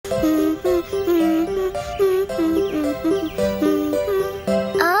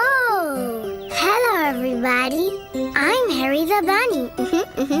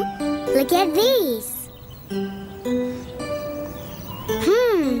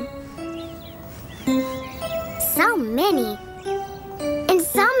many. In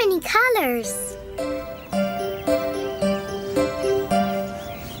so many colors.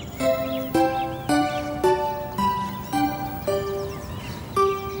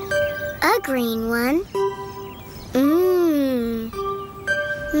 A green one.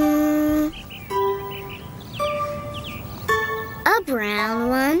 A brown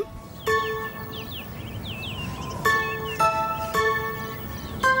one.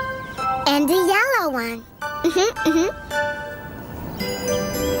 And a yellow one.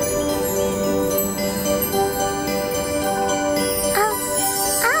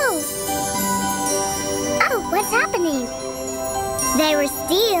 Oh, what's happening? They were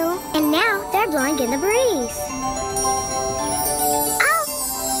steel, and now they're blowing in the breeze. Oh,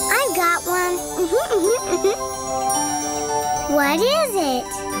 I've got one. What is it?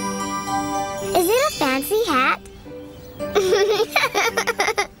 Is it a fancy hat?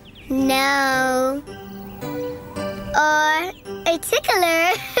 No. Or a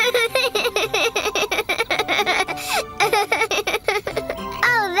tickler.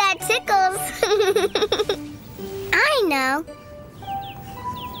 Oh, that tickles. I know.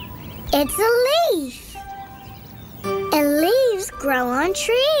 It's a leaf. And leaves grow on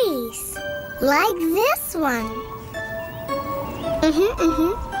trees. Like this one.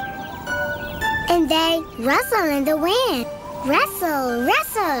 And they rustle in the wind. Rustle,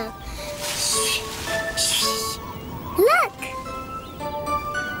 rustle. Look!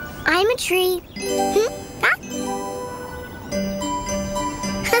 I'm a tree.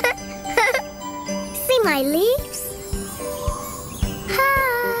 See my leaves?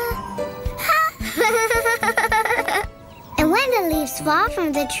 And when the leaves fall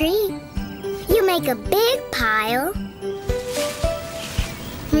from the tree, you make a big pile.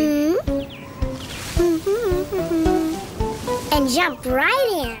 And jump right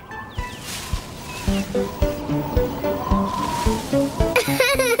in.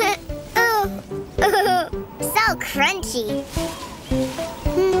 So crunchy.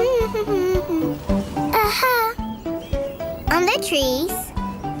 On the trees,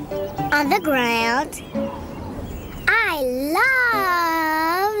 on the ground, I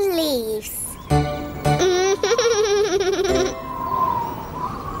love leaves.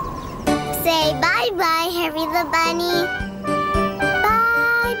 Say bye-bye, Harry the Bunny.